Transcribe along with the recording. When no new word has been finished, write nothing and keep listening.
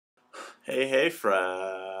Hey, hey,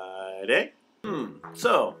 Friday.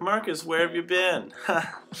 So, Marcus, where have you been?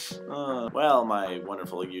 Well, my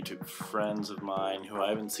wonderful YouTube friends of mine who I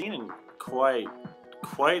haven't seen in quite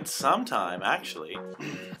some time, actually.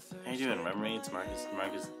 How you doing? Remember me? It's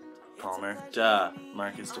Marcus Palmer. Duh,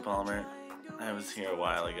 Marcus DePalmer. I was here a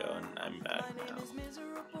while ago, and I'm back now.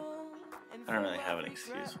 I don't really have an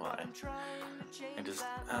excuse why. I just,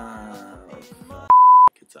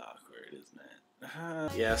 it's awkward, isn't it?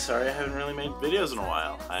 Yeah, sorry I haven't really made videos in a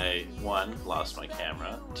while. I, 1, lost my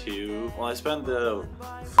camera. 2, well, I spent the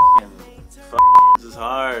this is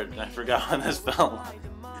hard, and I forgot when this felt.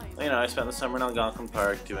 You know, I spent the summer in Algonquin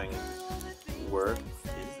Park doing work. I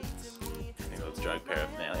think that's drug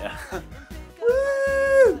paraphernalia.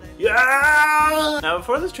 Woo! Yeah! Now,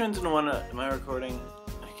 before this turns into one of, am I recording?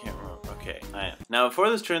 I can't remember. Okay, I am. Now, before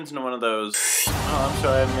this turns into one of those, oh, I'm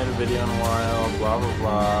sorry, I haven't made a video in a while, blah, blah,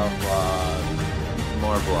 blah, blah,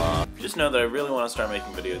 more blah. Just know that I really want to start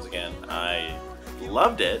making videos again. I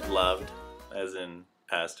loved, as in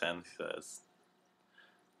past tense, because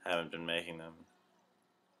I haven't been making them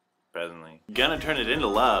presently. Gonna turn it into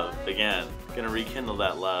love again. Gonna rekindle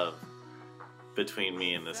that love between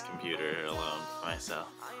me and this computer alone, myself.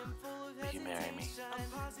 Will you marry me?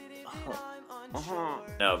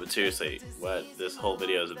 No, but seriously, what this whole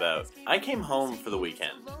video is about. I came home for the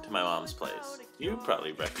weekend to my mom's place. You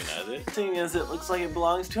probably recognize it, seeing as it looks like it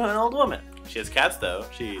belongs to an old woman. She has cats though.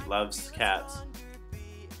 She loves cats.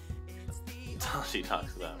 That's all she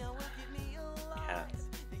talks about. Cats.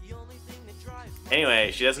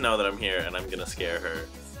 Anyway, she doesn't know that I'm here and I'm gonna scare her.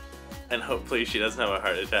 And hopefully she doesn't have a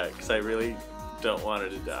heart attack, because I really don't want her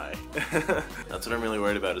to die. That's what I'm really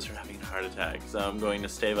worried about, is her having a heart attack. So I'm going to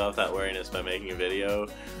stave off that wariness by making a video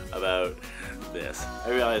about this. I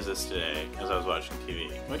realized this today as I was watching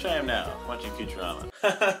TV, which I am now, watching Futurama.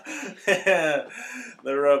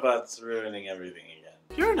 The robot's ruining everything again.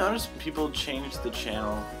 Have you ever noticed people change the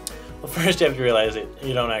channel? Well, first you have to realize that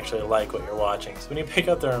you don't actually like what you're watching. So when you pick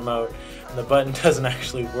up the remote and the button doesn't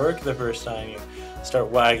actually work the first time, you start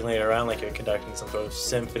waggling it around like you're conducting some sort of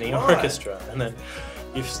symphony orchestra, and then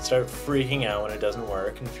you start freaking out when it doesn't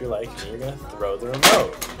work, and if you're like me, you're gonna throw the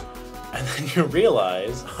remote. And then you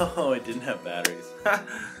realize, oh, it didn't have batteries.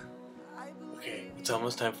 Okay, it's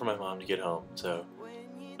almost time for my mom to get home, so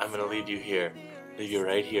I'm gonna leave you here. Leave you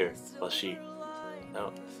right here while she...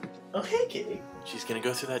 Oh. Oh, hey, kitty. She's gonna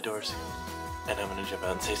go through that door soon, and I'm gonna jump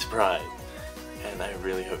out and say surprise. And I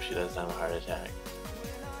really hope she doesn't have a heart attack.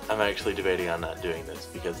 I'm actually debating on not doing this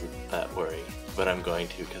because of that worry, but I'm going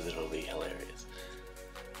to because it'll be hilarious.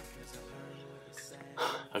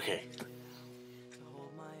 Okay.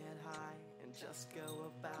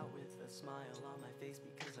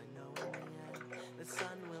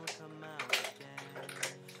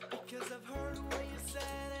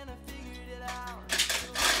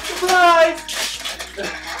 Surprise!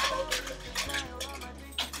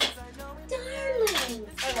 Darling!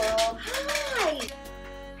 Hello. Hi!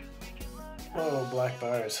 Oh, black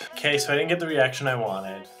bars. Okay, so I didn't get the reaction I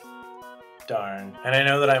wanted. Darn. And I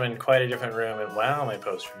know that I'm in quite a different room, and wow, my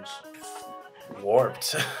poster's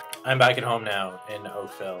warped. I'm back at home now in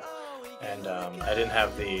Oakville, and I didn't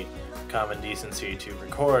have the common decency to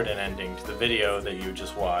record an ending to the video that you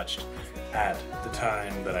just watched at the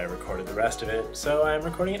time that I recorded the rest of it, so I'm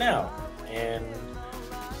recording it now in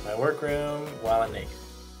my workroom while I'm naked.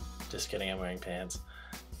 Just kidding, I'm wearing pants.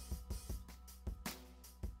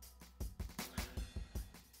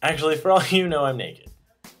 Actually, for all you know, I'm naked.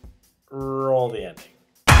 Roll the ending.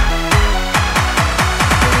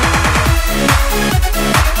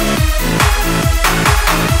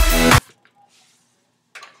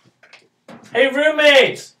 Hey,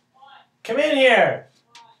 roommates! Come in here!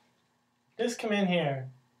 Just come in here.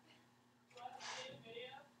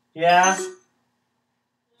 Yeah?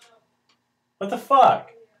 What the fuck?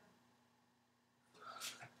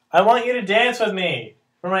 I want you to dance with me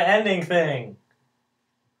for my ending thing.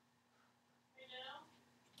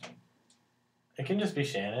 It can just be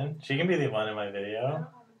Shannon. She can be the one in my video.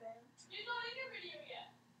 She's not in your video yet.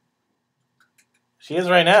 She is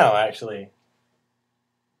right now, actually.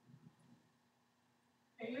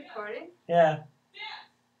 Are you recording? Yeah.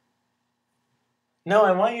 No,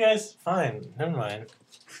 I want you guys... Fine, never mind.